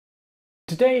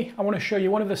Today, I want to show you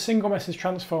one of the single message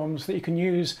transforms that you can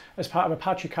use as part of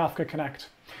Apache Kafka Connect.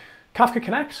 Kafka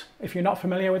Connect, if you're not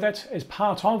familiar with it, is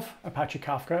part of Apache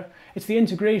Kafka. It's the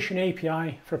integration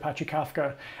API for Apache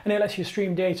Kafka, and it lets you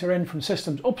stream data in from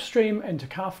systems upstream into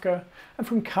Kafka and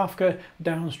from Kafka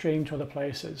downstream to other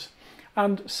places.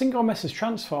 And single message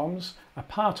transforms are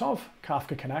part of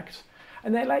Kafka Connect,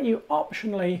 and they let you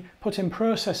optionally put in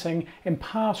processing in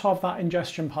part of that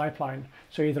ingestion pipeline,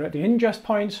 so either at the ingest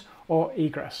point or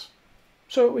egress.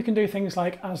 So we can do things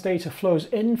like, as data flows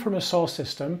in from a source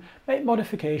system, make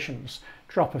modifications,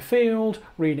 drop a field,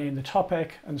 rename the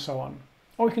topic, and so on.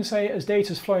 Or we can say, as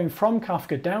data is flowing from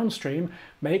Kafka downstream,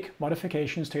 make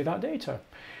modifications to that data.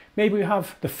 Maybe we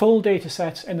have the full data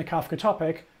set in the Kafka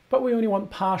topic, but we only want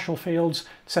partial fields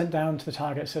sent down to the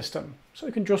target system. So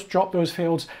we can just drop those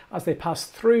fields as they pass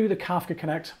through the Kafka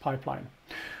Connect pipeline.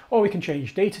 Or we can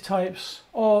change data types,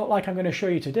 or like I'm going to show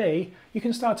you today, you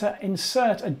can start to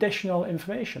insert additional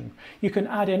information. You can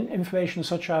add in information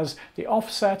such as the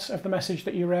offset of the message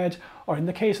that you read, or in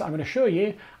the case that I'm going to show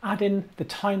you, add in the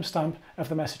timestamp of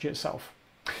the message itself.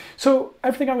 So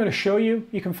everything I'm going to show you,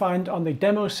 you can find on the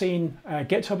demo scene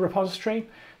GitHub repository.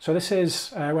 So this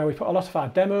is where we put a lot of our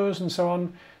demos and so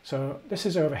on. So this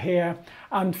is over here,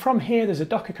 and from here there's a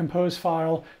Docker Compose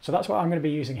file, so that's what I'm going to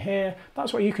be using here.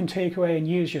 That's what you can take away and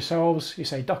use yourselves. You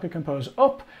say Docker Compose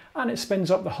up, and it spins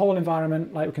up the whole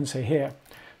environment like we can see here.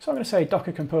 So I'm going to say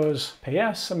Docker Compose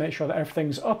PS and make sure that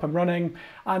everything's up and running,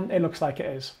 and it looks like it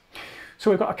is. So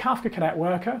we've got a Kafka Connect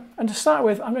worker, and to start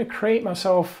with I'm going to create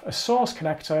myself a source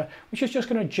connector which is just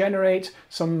going to generate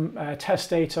some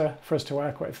test data for us to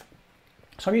work with.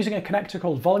 So I'm using a connector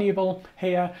called Voluble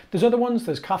here. There's other ones,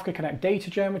 there's Kafka Connect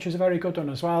DataGen, which is a very good one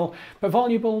as well, but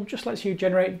Voluble just lets you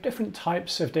generate different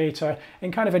types of data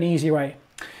in kind of an easy way.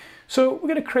 So we're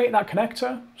going to create that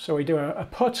connector, so we do a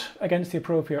put against the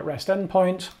appropriate REST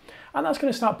endpoint, and that's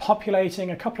going to start populating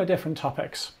a couple of different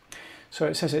topics. So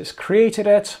it says it's created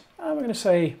it, and we're going to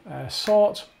say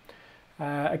sort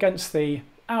against the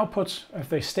output of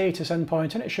the status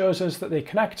endpoint, and it shows us that the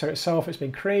connector itself has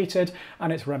been created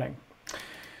and it's running.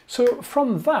 So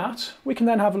from that, we can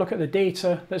then have a look at the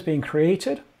data that's being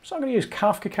created. So I'm going to use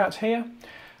Kafka Cat here.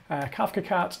 Kafka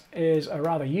Cat is a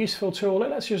rather useful tool.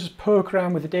 It lets you just poke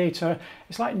around with the data.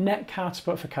 It's like Netcat,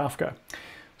 but for Kafka.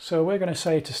 So we're going to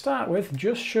say, to start with,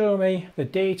 just show me the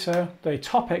data, the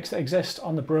topics that exist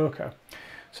on the broker.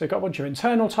 So we've got a bunch of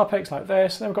internal topics like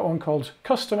this. Then we've got one called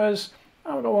customers,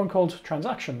 and we've got one called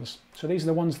transactions. So these are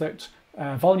the ones that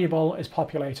Voluble is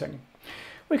populating.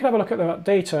 We can have a look at that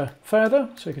data further.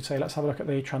 So we could say, let's have a look at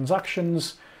the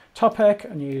transactions topic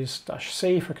and use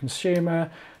 -C for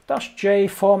consumer. -J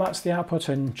formats the output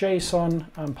in JSON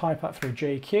and pipe that through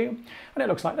JQ. And it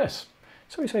looks like this.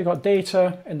 So we say you've got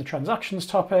data in the transactions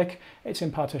topic. It's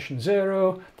in partition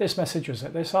 0. This message was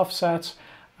at this offset.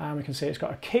 And we can see it's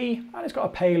got a key and it's got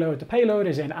a payload. The payload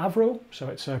is in Avro, so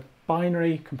it's a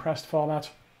binary compressed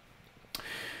format.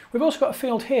 We've also got a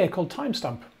field here called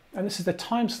timestamp. And this is the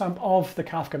timestamp of the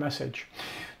Kafka message.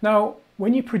 Now,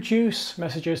 when you produce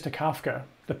messages to Kafka,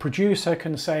 the producer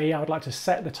can say, I would like to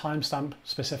set the timestamp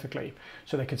specifically.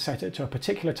 So they could set it to a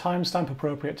particular timestamp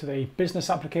appropriate to the business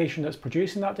application that's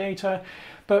producing that data.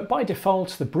 But by default,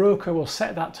 the broker will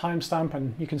set that timestamp,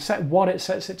 and you can set what it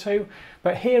sets it to.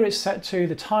 But here it's set to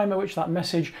the time at which that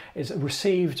message is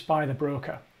received by the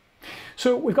broker.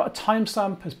 So we've got a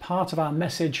timestamp as part of our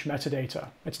message metadata.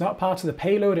 It's not part of the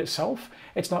payload itself,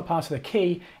 it's not part of the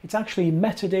key, it's actually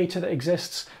metadata that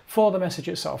exists for the message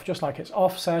itself, just like its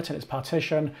offset and its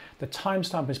partition. The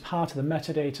timestamp is part of the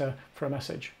metadata for a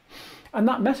message. And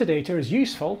that metadata is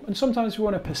useful, and sometimes we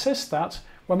want to persist that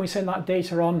when we send that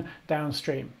data on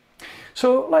downstream.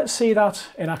 So let's see that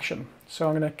in action. So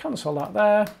I'm going to cancel that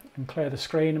there and clear the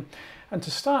screen. And to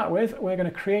start with, we're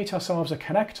going to create ourselves a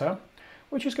connector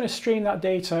which is going to stream that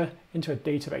data into a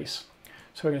database.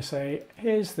 So we're going to say,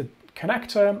 here's the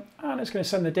connector, and it's going to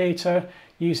send the data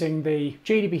using the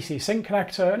JDBC Sink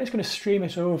connector, and it's going to stream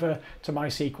it over to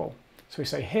MySQL. So we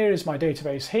say, here is my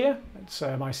database here. It's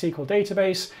a MySQL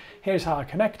database. Here's how I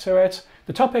connect to it.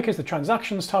 The topic is the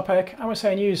transactions topic, and we're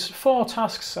saying use 4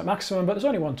 tasks at maximum, but there's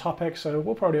only one topic, so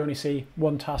we'll probably only see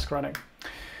one task running.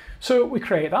 So we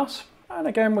create that, and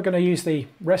again, we're going to use the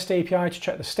REST API to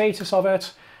check the status of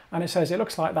it. And it says it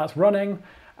looks like that's running,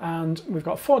 and we've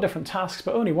got 4 different tasks,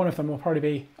 but only one of them will probably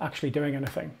be actually doing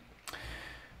anything.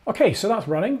 Okay, so that's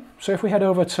running. So if we head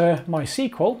over to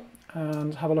MySQL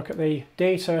and have a look at the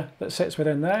data that sits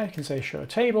within there, you can say show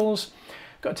tables.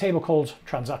 We've got a table called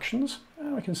transactions,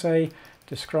 and we can say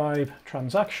describe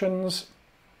transactions.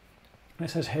 And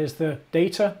it says here's the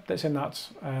data that's in that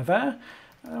there.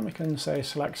 and we can say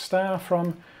select star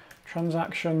from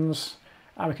transactions,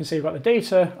 and we can see we've got the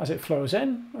data as it flows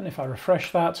in. And if I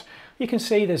refresh that, you can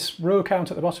see this row count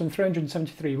at the bottom,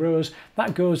 373 rows.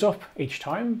 That goes up each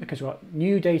time because we've got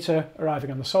new data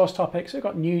arriving on the source topic, so we've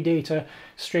got new data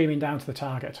streaming down to the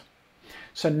target.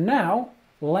 So now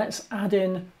let's add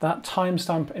in that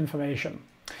timestamp information.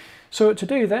 So to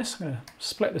do this, I'm going to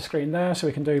split the screen there so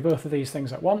we can do both of these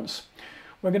things at once.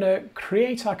 We're going to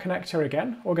create our connector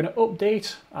again. We're going to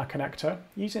update our connector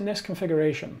using this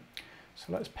configuration.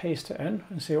 So let's paste it in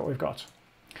and see what we've got.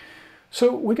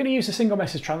 So we're going to use a single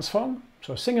message transform.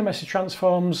 So single message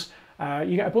transforms,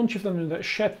 you get a bunch of them that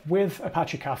ship with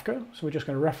Apache Kafka. So we're just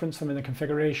going to reference them in the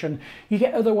configuration. You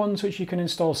get other ones which you can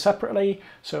install separately.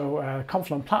 So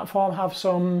Confluent Platform have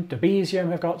some,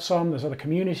 Debezium have got some, there's other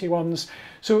community ones.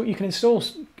 So you can install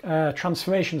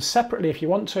transformations separately if you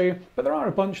want to, but there are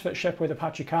a bunch that ship with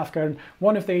Apache Kafka, and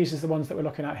one of these is the ones that we're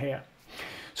looking at here.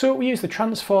 So we use the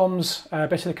transforms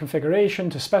bit of the configuration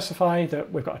to specify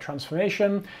that we've got a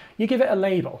transformation. You give it a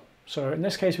label. So in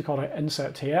this case, we call it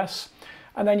InsertTS.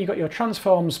 And then you've got your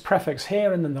transforms prefix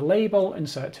here, and then the label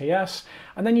InsertTS.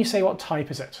 And then you say what type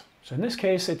is it. So in this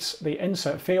case, it's the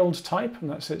InsertField type, and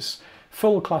that's its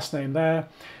full class name there.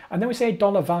 And then we say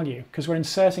 $value, because we're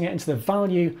inserting it into the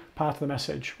value part of the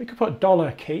message. We could put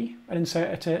 $key and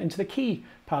insert it into the key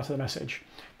part of the message.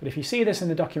 But if you see this in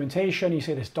the documentation, you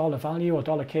see this $value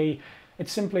or $key,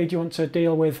 it's simply, do you want to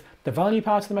deal with the value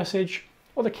part of the message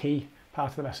or the key part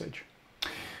of the message?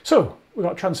 So we've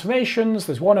got transformations.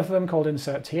 There's one of them called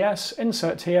InsertTS.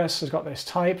 InsertTS has got this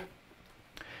type.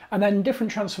 And then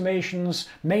different transformations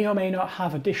may or may not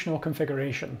have additional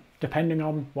configuration, depending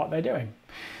on what they're doing.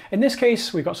 In this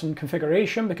case, we've got some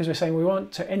configuration because we're saying we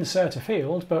want to insert a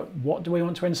field, but what do we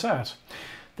want to insert?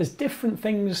 There's different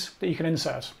things that you can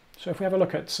insert. So if we have a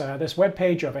look at this web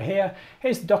page over here,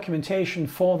 here's the documentation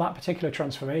for that particular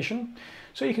transformation.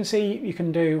 So you can see you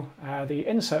can do the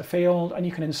insert field, and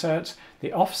you can insert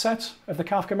the offset of the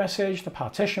Kafka message, the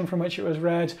partition from which it was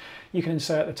read. You can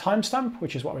insert the timestamp,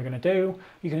 which is what we're going to do.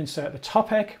 You can insert the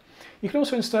topic. You can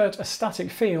also insert a static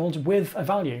field with a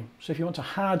value. So if you want to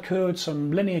hard code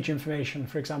some lineage information,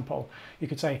 for example, you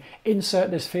could say insert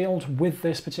this field with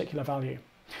this particular value.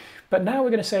 But now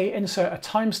we're going to say insert a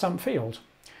timestamp field.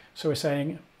 So we're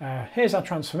saying, here's our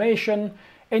transformation,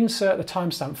 insert the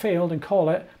timestamp field and call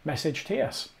it message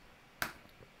TS.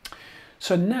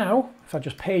 So now, if I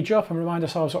just page up and remind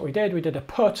ourselves what we did a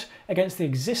put against the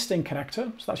existing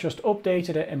connector. So that's just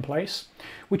updated it in place.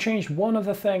 We changed one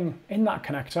other thing in that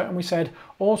connector, and we said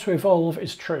auto evolve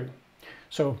is true.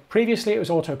 So previously it was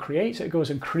auto create, so it goes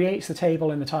and creates the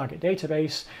table in the target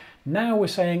database. Now we're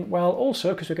saying, well,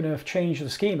 also, because we're going to change the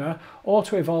schema,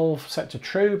 auto-evolve set to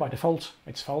true. By default,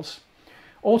 it's false.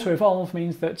 Auto-evolve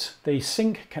means that the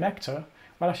sink connector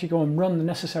will actually go and run the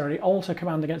necessary alter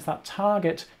command against that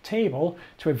target table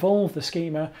to evolve the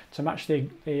schema to match the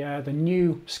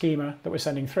new schema that we're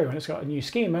sending through. And it's got a new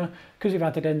schema because we've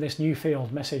added in this new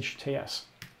field, message TS.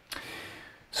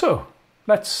 So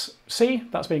let's see,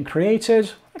 that's been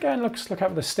created. Again, let's look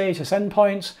at the status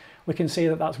endpoint. We can see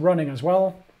that that's running as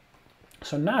well.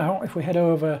 So now if we head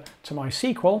over to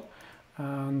MySQL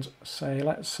and say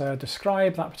let's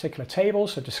describe that particular table,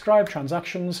 so describe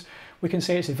transactions, we can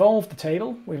see it's evolved the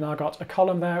table. We've now got a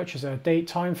column there which is a date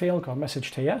time field called message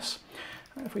TS.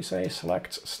 And if we say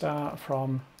select star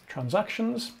from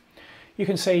transactions, you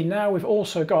can see now we've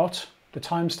also got the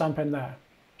timestamp in there.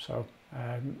 So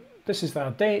this is our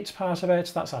date part of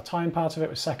it, that's our time part of it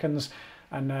with seconds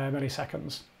and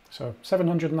milliseconds. So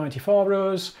 794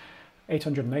 rows,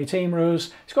 818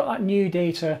 rows. It's got that new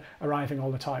data arriving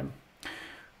all the time.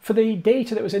 For the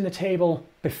data that was in the table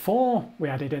before we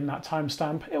added in that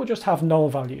timestamp, it will just have null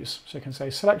values. So you can say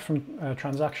select from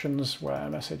transactions where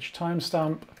message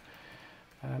timestamp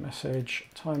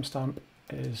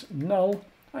is null.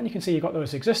 And you can see you've got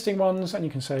those existing ones, and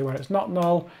you can say where it's not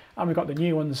null, and we've got the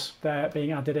new ones there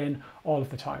being added in all of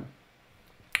the time.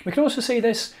 We can also see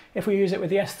this if we use it with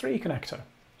the S3 connector.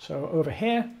 So over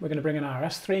here, we're going to bring in our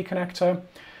S3 connector,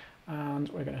 and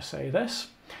we're going to say this.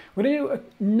 We're going to do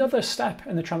another step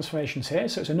in the transformations here.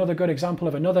 So it's another good example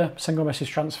of another single message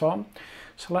transform.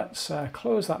 So let's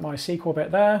close that MySQL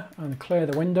bit there and clear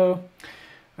the window.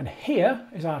 And here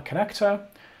is our connector.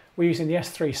 We're using the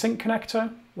S3 Sink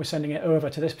connector. We're sending it over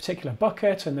to this particular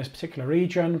bucket in this particular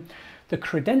region. The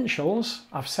credentials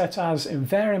I've set as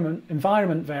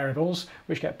environment variables,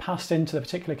 which get passed into the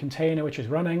particular container which is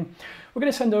running. We're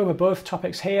going to send over both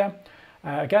topics here.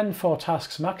 Again, for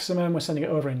tasks maximum, we're sending it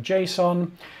over in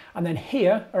JSON. And then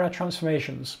here are our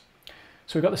transformations.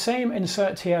 So we've got the same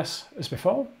insert TS as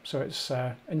before. So it's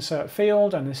insert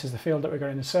field, and this is the field that we're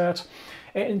going to insert.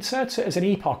 It inserts it as an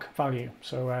epoch value.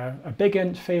 So a big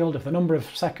int field of the number of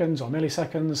seconds or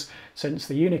milliseconds since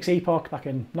the Unix epoch back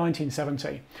in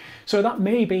 1970. So that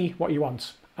may be what you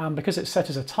want. And because it's set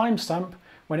as a timestamp,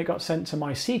 when it got sent to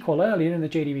MySQL earlier in the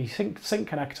JDBC Sink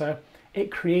connector,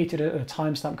 it created a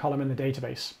timestamp column in the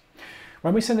database.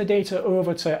 When we send the data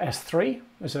over to S3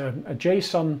 as a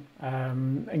JSON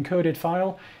encoded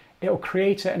file, it'll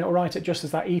create it and it'll write it just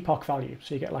as that epoch value.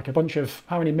 So you get like a bunch of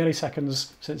how many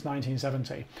milliseconds since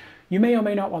 1970. You may or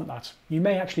may not want that. You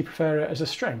may actually prefer it as a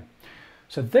string.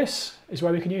 So this is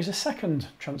where we can use a second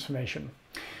transformation.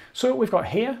 So we've got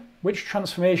here, which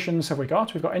transformations have we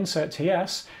got? We've got insert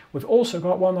TS. We've also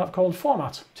got one that I've called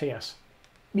format TS.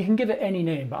 You can give it any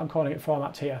name, but I'm calling it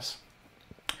format TS.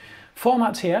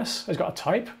 Format TS has got a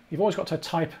type. You've always got to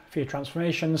type for your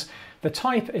transformations. The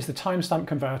type is the timestamp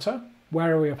converter.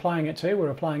 Where are we applying it to? We're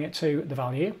applying it to the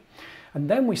value. And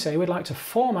then we say we'd like to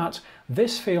format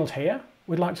this field here.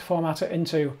 We'd like to format it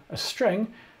into a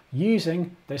string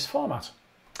using this format.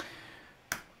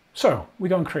 So we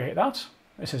go and create that.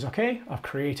 It says, okay, I've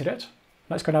created it.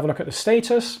 Let's go and have a look at the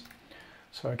status.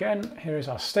 So again, here is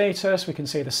our status. We can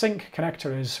see the Sink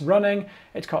connector is running.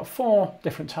 It's got 4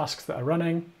 different tasks that are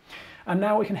running. And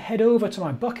now we can head over to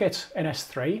my bucket in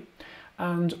S3.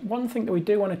 And one thing that we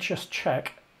do want to just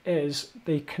check is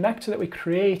the connector that we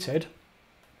created,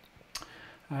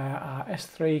 our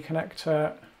S3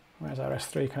 connector. Where's our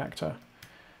S3 connector?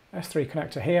 S3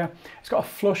 connector here. It's got a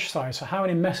flush size, so how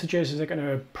many messages is it going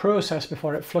to process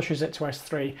before it flushes it to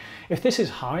S3? If this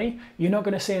is high, you're not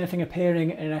going to see anything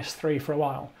appearing in S3 for a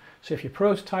while. So if you're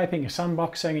prototyping, you're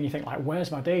sandboxing, and you think like,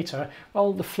 where's my data?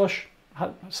 Well, the flush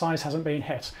size hasn't been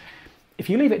hit. If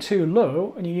you leave it too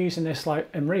low and you're using this like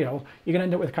in real, you're going to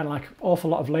end up with kind of like awful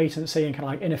lot of latency and kind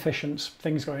of like inefficient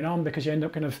things going on, because you end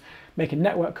up kind of making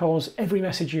network calls every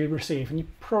message you receive, and you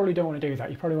probably don't want to do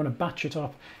that. You probably want to batch it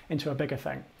up into a bigger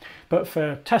thing. But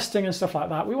for testing and stuff like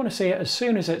that, we want to see it as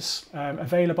soon as it's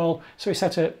available, so we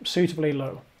set it suitably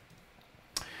low.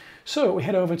 So we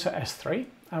head over to S3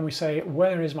 and we say,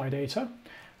 where is my data?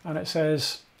 And it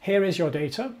says, here is your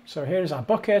data. So here is our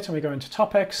bucket, and we go into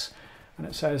topics. And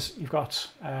it says you've got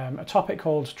a topic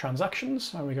called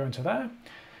transactions, and we go into there.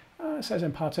 It says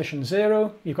in partition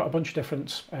 0, you've got a bunch of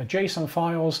different JSON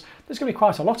files. There's going to be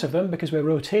quite a lot of them because we're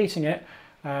rotating it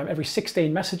every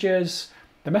 16 messages.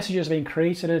 The messages are being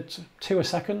created at 2 a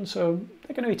second, so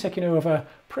they're going to be ticking over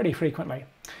pretty frequently.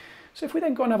 So if we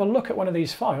then go and have a look at one of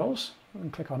these files,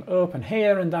 and click on open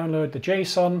here and download the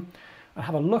JSON, and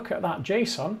have a look at that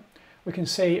JSON, we can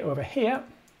see over here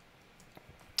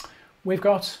we've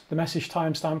got the message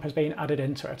timestamp has been added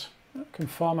into it. We can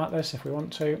format this if we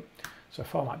want to. So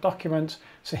format document.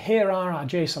 So here are our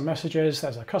JSON messages.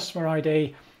 There's a customer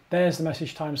ID. There's the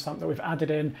message timestamp that we've added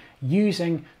in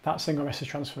using that single message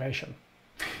transformation.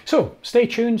 So stay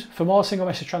tuned for more single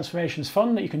message transformations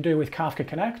fun that you can do with Kafka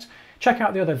Connect. Check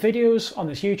out the other videos on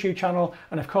this YouTube channel,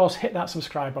 and of course hit that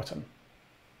subscribe button.